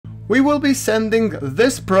we will be sending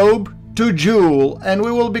this probe to Jool, and we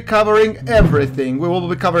will be covering everything. We will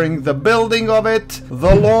be covering the building of it,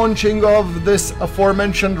 the launching of this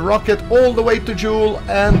aforementioned rocket all the way to Jool,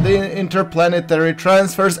 and the interplanetary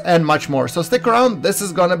transfers, and much more. So stick around, this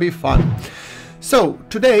is gonna be fun. So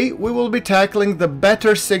today we will be tackling the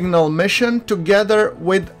better signal mission together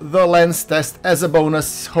with the lens test as a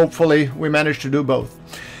bonus. Hopefully we manage to do both.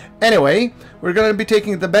 Anyway, we're going to be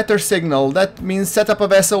taking the better signal. That means set up a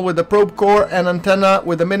vessel with a probe core and antenna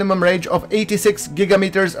with a minimum range of 86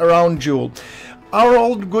 gigameters around Jool. Our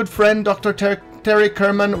old good friend Dr. Terry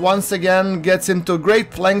Kerman once again gets into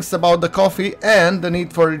great lengths about the coffee and the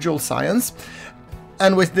need for Jool science.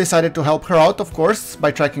 And we decided to help her out, of course,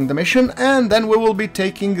 by tracking the mission. And then we will be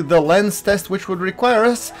taking the lens test, which would require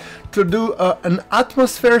us to do an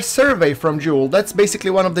atmosphere survey from Jool. That's basically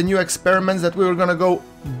one of the new experiments that we were going to go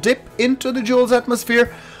dip into the Jool's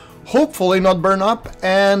atmosphere, hopefully not burn up,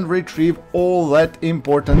 and retrieve all that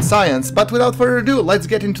important science. But without further ado, let's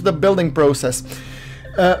get into the building process.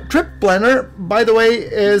 Trip planner, by the way,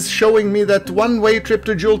 is showing me that one-way trip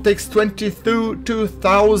to Jool takes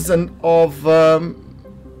 22,000 of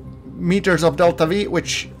meters of delta V,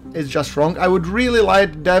 which is just wrong. I would really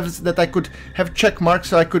like devs that I could have check marks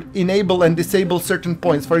so I could enable and disable certain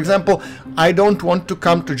points. For example, I don't want to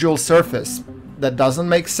come to Jool's surface. That doesn't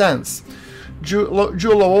make sense.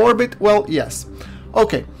 Jool orbit, well, yes.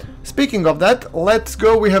 Okay, speaking of that, let's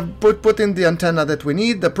go. We have put in the antenna that we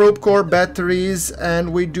need, the probe core, batteries,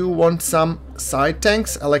 and we do want some side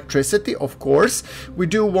tanks, electricity, of course. We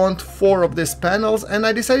do want 4 of these panels, and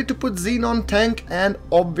I decided to put xenon tank and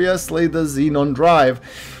obviously the xenon drive.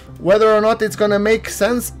 Whether or not it's gonna make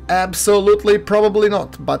sense, absolutely probably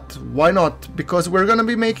not, but why not? Because we're gonna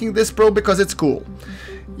be making this probe because it's cool.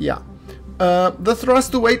 Yeah. The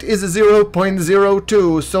thrust to weight is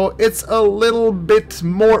 0.02, so it's a little bit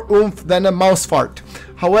more oomph than a mouse fart.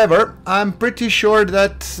 However, I'm pretty sure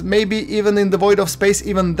that maybe even in the void of space,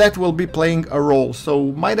 even that will be playing a role.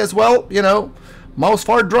 So might as well, you know, mouse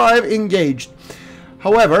fart drive engaged.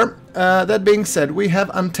 However, that being said, we have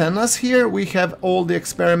antennas here, we have all the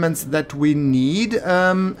experiments that we need,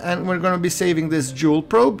 and we're going to be saving this Jool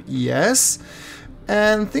probe, yes.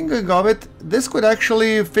 And thinking of it, this could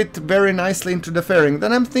actually fit very nicely into the fairing.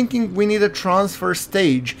 Then I'm thinking we need a transfer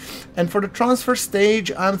stage. And for the transfer stage,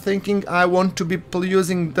 I'm thinking I want to be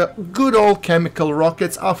using the good old chemical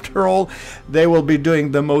rockets. After all, they will be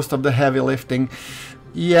doing the most of the heavy lifting.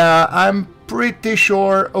 Yeah, I'm pretty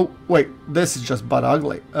sure... Oh, wait, this is just butt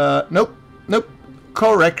ugly. Nope.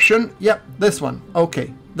 Correction. Yep, this one.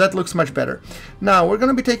 Okay. That looks much better. Now we're going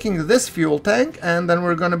to be taking this fuel tank, and then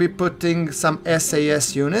we're going to be putting some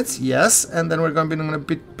SAS units, yes, and then we're going to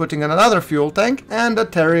be putting another fuel tank and a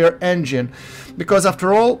Terrier engine, because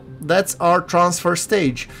after all, that's our transfer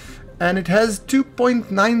stage, and it has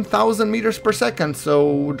 2.9 thousand meters per second,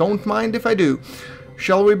 so don't mind if I do.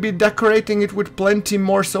 Shall we be decorating it with plenty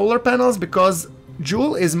more solar panels, because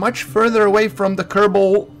Jool is much further away from the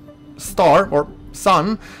Kerbal star, or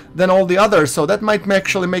sun, than all the others, so that might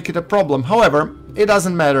actually make it a problem. However, it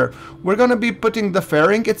doesn't matter. We're gonna be putting the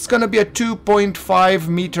fairing. It's gonna be a 2.5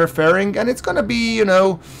 meter fairing, and it's gonna be, you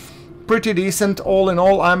know, pretty decent. All in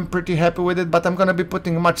all, I'm pretty happy with it, but I'm gonna be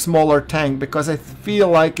putting a much smaller tank because I feel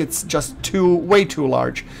like it's just way too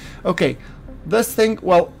large. Okay, this thing,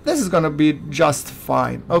 well, this is gonna be just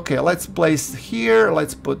fine. Okay, let's place here,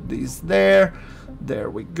 let's put these there.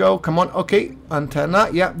 There we go, come on, okay, antenna,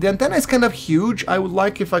 yeah, the antenna is kind of huge. I would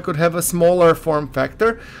like if I could have a smaller form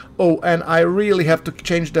factor. Oh, and I really have to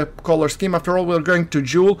change the color scheme. After all, we're going to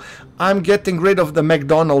Jool. I'm getting rid of the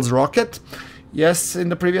McDonald's rocket. Yes, in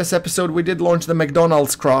the previous episode we did launch the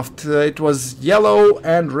McDonald's craft. It was yellow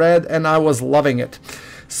and red, and I was loving it.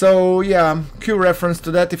 So yeah, cue reference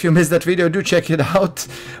to that. If you missed that video, do check it out.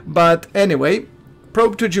 But anyway,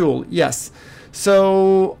 probe to Jool, yes.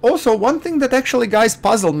 So also one thing that actually, guys,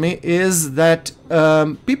 puzzled me is that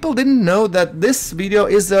people didn't know that this video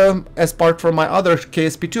is as part from my other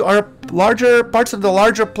KSP2 are larger parts of the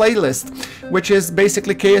larger playlist, which is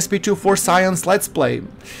basically KSP2 for Science Let's Play.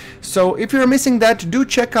 So if you're missing that, do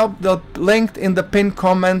check out the link in the pinned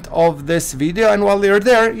comment of this video, and while you're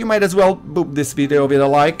there, you might as well boop this video with a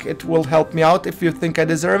like. It will help me out if you think I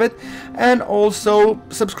deserve it, and also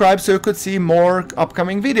subscribe so you could see more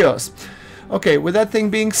upcoming videos. Okay, with that thing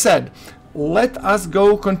being said, let us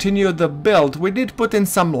go continue the build. We did put in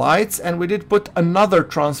some lights, and we did put another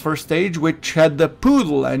transfer stage which had the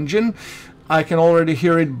poodle engine. I can already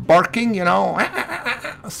hear it barking, you know.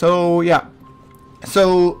 So yeah,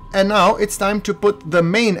 So, and now it's time to put the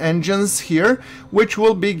main engines here, which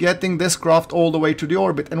will be getting this craft all the way to the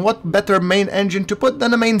orbit. And what better main engine to put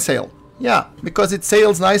than a mainsail? Yeah, because it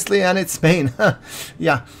sails nicely and it's main.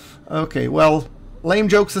 Yeah, okay, well, lame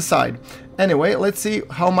jokes aside. Anyway, let's see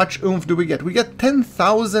how much oomph do we get. We get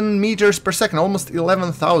 10,000 meters per second, almost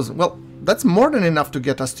 11,000. Well, that's more than enough to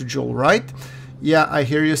get us to Jool, right? Yeah, I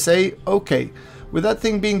hear you say, okay. With that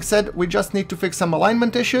thing being said, we just need to fix some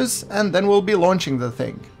alignment issues, and then we'll be launching the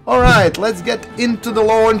thing. Alright, let's get into the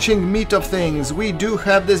launching meat of things. We do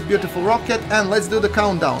have this beautiful rocket, and let's do the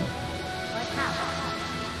countdown.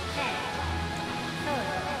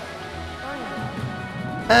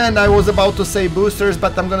 And I was about to say boosters,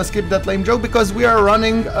 but I'm gonna skip that lame joke because we are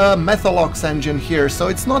running a Methalox engine here, so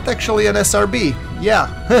it's not actually an SRB.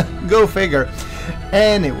 Yeah, go figure.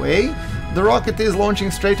 Anyway, the rocket is launching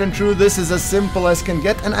straight and true. This is as simple as can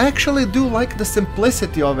get, and I actually do like the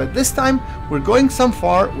simplicity of it. This time we're going some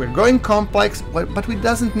far, we're going complex, but we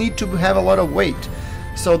doesn't need to have a lot of weight.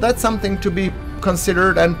 So that's something to be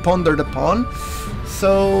considered and pondered upon.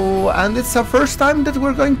 So, and it's our first time that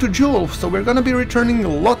we're going to Jool, so we're gonna be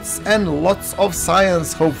returning lots and lots of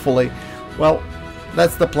science, hopefully. Well,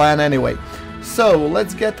 that's the plan anyway. So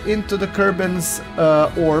let's get into the Kerbin's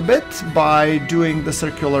orbit by doing the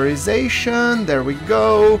circularization. There we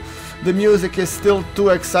go. The music is still too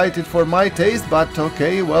excited for my taste, but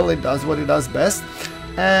okay, well, it does what it does best.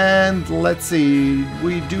 And let's see,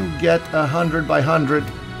 we do get 100 by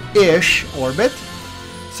 100-ish orbit.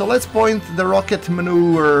 So let's point the rocket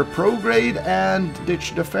maneuver prograde and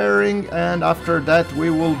ditch the fairing, and after that we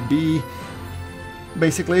will be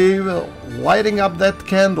basically lighting up that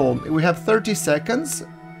candle. We have 30 seconds.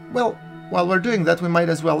 Well, while we're doing that, we might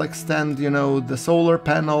as well extend, you know, the solar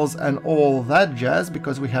panels and all that jazz,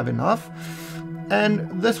 because we have enough. And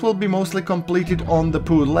this will be mostly completed on the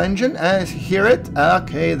Poodle engine. Hear it?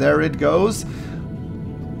 Okay, there it goes.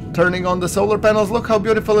 Turning on the solar panels. Look how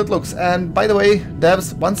beautiful it looks. And by the way,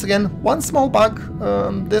 devs, once again, one small bug.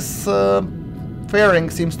 This fairing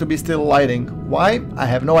seems to be still lighting. Why? I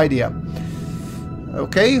have no idea.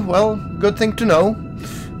 Okay, well, good thing to know.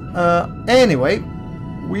 Anyway,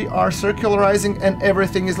 we are circularizing and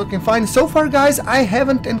everything is looking fine. So far, guys, I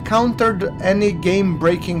haven't encountered any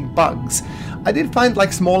game-breaking bugs. I did find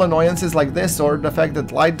like small annoyances like this, or the fact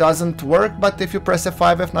that light doesn't work, but if you press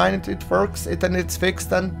F5, F9, it works, and it's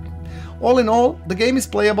fixed, and all in all, the game is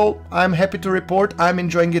playable. I'm happy to report I'm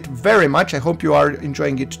enjoying it very much. I hope you are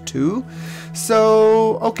enjoying it too.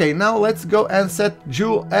 So, okay, now let's go and set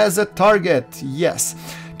Jool as a target. Yes.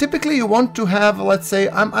 Typically you want to have, let's say,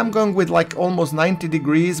 I'm going with like almost 90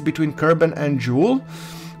 degrees between Kerbin and Jool.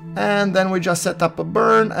 And then we just set up a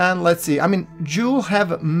burn, and let's see. I mean, Jool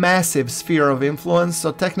have massive sphere of influence,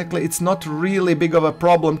 so technically it's not really big of a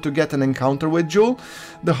problem to get an encounter with Jool.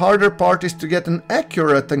 The harder part is to get an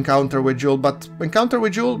accurate encounter with Jool, but encounter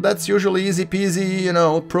with Jool, that's usually easy peasy, you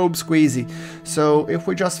know, probe squeezy. So if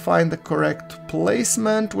we just find the correct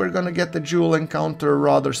placement, we're gonna get the Jool encounter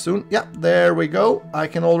rather soon. Yeah, there we go. I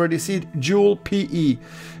can already see it. Jool PE.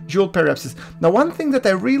 Jool periapsis. Now, one thing that I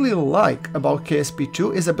really like about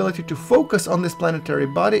KSP2 is ability to focus on this planetary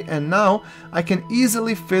body, and now I can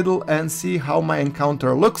easily fiddle and see how my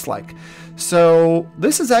encounter looks like. So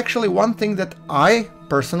this is actually one thing that I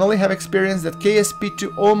personally have experienced that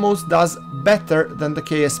KSP2 almost does better than the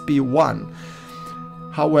KSP1.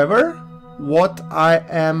 However, what I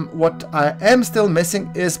am still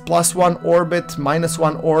missing is +1 orbit,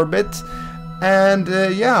 -1 orbit. And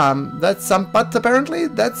yeah, but apparently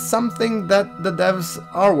that's something that the devs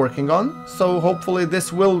are working on, so hopefully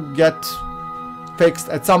this will get fixed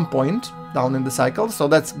at some point down in the cycle, so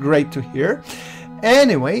that's great to hear.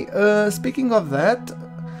 Anyway, speaking of that,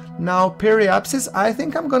 now periapsis, I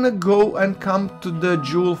think I'm gonna go and come to the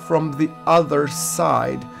Jool from the other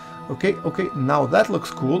side. Okay, now that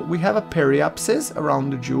looks cool. We have a periapsis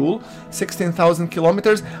around the Jool, 16,000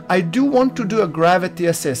 kilometers. I do want to do a gravity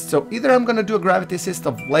assist, so either I'm gonna do a gravity assist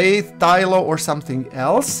of Lathe, Tylo, or something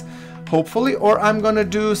else, hopefully, or I'm gonna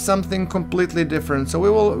do something completely different, so we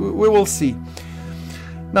will see.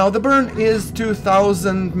 Now the burn is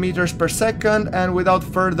 2,000 meters per second, and without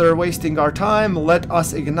further wasting our time, let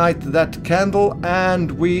us ignite that candle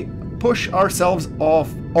and we push ourselves off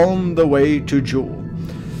on the way to Jool.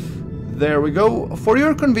 There we go. For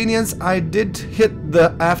your convenience, I did hit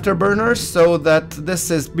the afterburners so that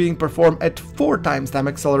this is being performed at 4 times time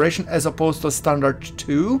acceleration as opposed to standard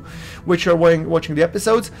 2, which are watching the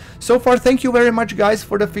episodes. So far, thank you very much, guys,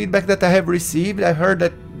 for the feedback that I have received. I heard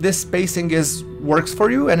that this spacing works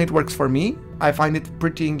for you, and it works for me. I find it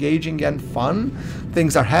pretty engaging and fun.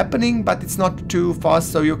 Things are happening, but it's not too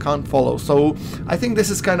fast so you can't follow. So I think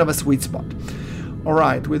this is kind of a sweet spot.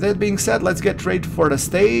 Alright, with that being said, let's get ready for the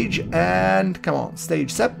stage, and come on,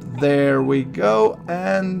 stage set, there we go,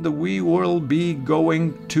 and we will be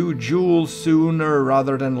going to Jool sooner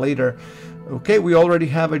rather than later. Okay, we already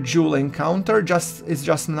have a Jool encounter, it's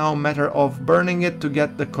just now a matter of burning it to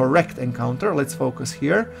get the correct encounter. Let's focus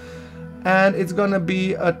here. And it's gonna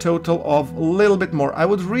be a total of a little bit more. I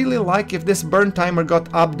would really like if this burn timer got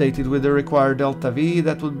updated with the required delta V.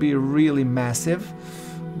 That would be really massive.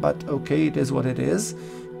 But okay, it is what it is.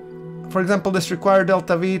 For example, this required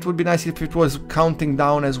delta V, it would be nice if it was counting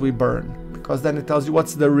down as we burn, because then it tells you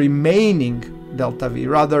what's the remaining delta V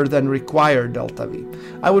rather than required delta V.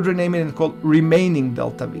 I would rename it and call remaining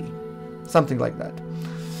delta V. Something like that.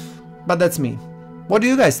 But that's me. What do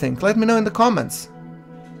you guys think? Let me know in the comments.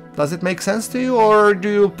 Does it make sense to you, or do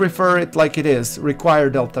you prefer it like it is,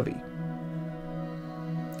 required delta V?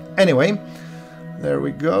 Anyway, there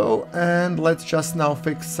we go, and let's just now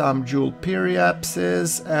fix some Jool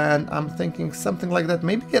periapses, and I'm thinking something like that,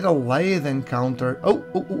 maybe get a lathe encounter. Oh,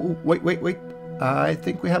 wait, I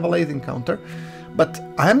think we have a lathe encounter, but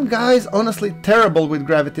I'm, guys, honestly terrible with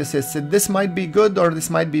gravity assisted. This might be good or this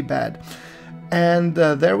might be bad. And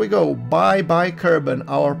there we go, bye Kerbin.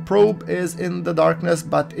 Our probe is in the darkness,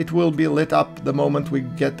 but it will be lit up the moment we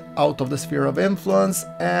get out of the sphere of influence.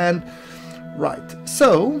 And right,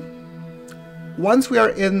 so once we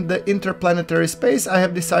are in the interplanetary space, I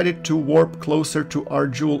have decided to warp closer to our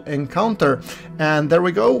Jool encounter. And there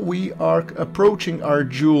we go, we are approaching our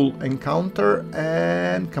Jool encounter,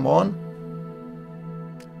 and come on.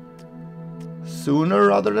 Sooner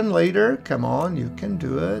rather than later, come on, you can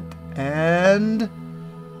do it. And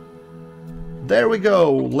there we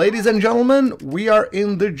go, ladies and gentlemen, we are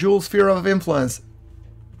in the Jool sphere of influence,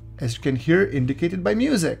 as you can hear, indicated by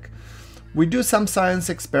music. We do some science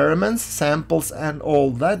experiments, samples and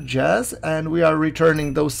all that jazz, and we are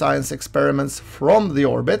returning those science experiments from the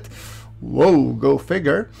orbit. Whoa, go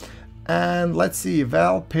figure. And let's see,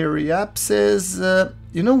 Val periapses.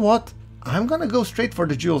 You know what? I'm gonna go straight for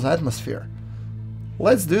the Jool's atmosphere.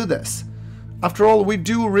 Let's do this. After all, we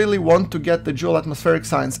do really want to get the Jool atmospheric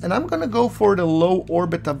science, and I'm gonna go for the low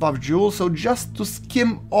orbit above Jool, so just to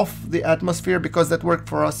skim off the atmosphere, because that worked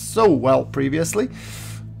for us so well previously.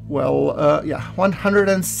 Well, yeah,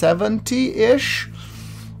 170-ish,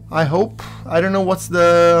 I hope. I don't know what's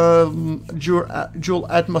the Jool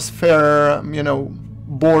atmosphere, you know,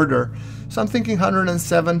 border. So I'm thinking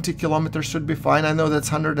 170 kilometers should be fine. I know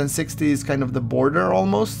that's 160 is kind of the border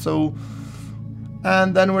almost, so...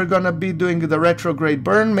 And then we're gonna be doing the retrograde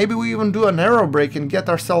burn. Maybe we even do an arrow break and get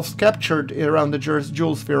ourselves captured around the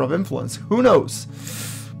Jool sphere of influence. Who knows?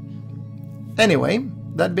 Anyway,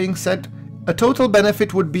 that being said, a total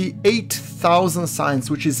benefit would be 8,000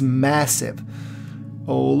 science, which is massive.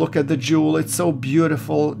 Oh, look at the Jool, it's so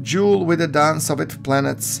beautiful. Jool with the dance of its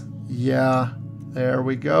planets. Yeah, there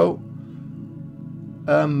we go.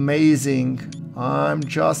 Amazing. I'm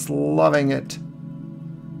just loving it.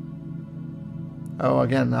 Oh,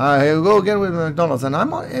 again, I go again with McDonald's, and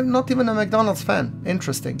I'm not even a McDonald's fan.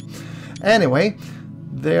 Interesting. Anyway,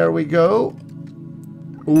 there we go.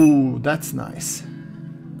 Ooh, that's nice.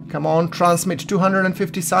 Come on, transmit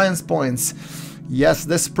 250 science points. Yes,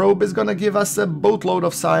 this probe is gonna give us a boatload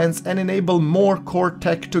of science and enable more core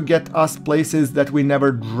tech to get us places that we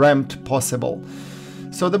never dreamt possible.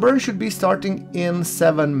 So the burn should be starting in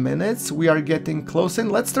 7 minutes. We are getting close in.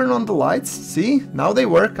 Let's turn on the lights. See, now they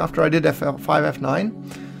work after I did F5, F9.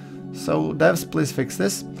 So devs, please fix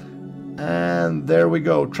this. And there we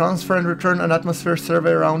go. Transfer and return an atmosphere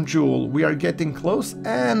survey around Jool. We are getting close,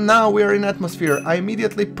 and now we are in atmosphere. I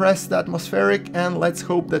immediately press the atmospheric, and let's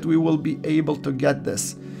hope that we will be able to get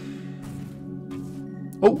this.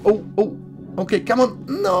 Oh. Okay, come on.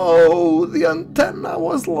 No, the antenna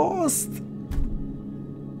was lost.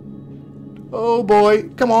 Oh boy,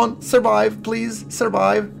 come on, survive, please,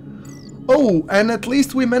 survive. Oh, and at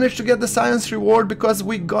least we managed to get the science reward because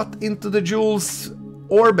we got into the Jool's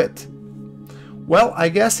orbit. Well, I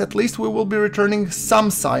guess at least we will be returning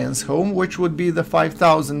some science home, which would be the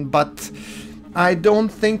 5,000, but I don't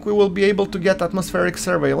think we will be able to get atmospheric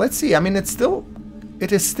survey. Let's see, I mean, it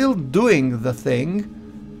is still doing the thing,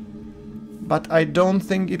 but I don't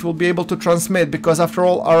think it will be able to transmit, because after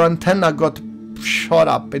all, our antenna got shot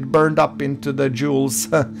up, it burned up into the Jool's.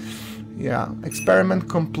 Yeah, experiment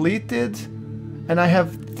completed, and I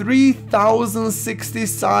have 3,060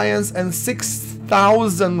 science and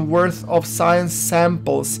 6,000 worth of science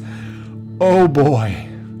samples. Oh boy.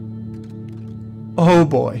 Oh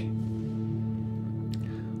boy.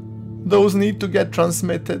 Those need to get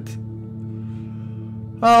transmitted.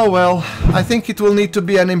 Oh well, I think it will need to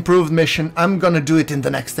be an improved mission. I'm gonna do it in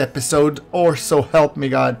the next episode, or so help me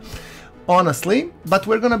God. Honestly, but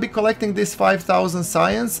we're gonna be collecting this 5,000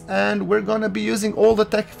 science, and we're gonna be using all the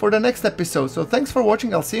tech for the next episode. So thanks for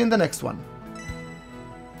watching, I'll see you in the next one.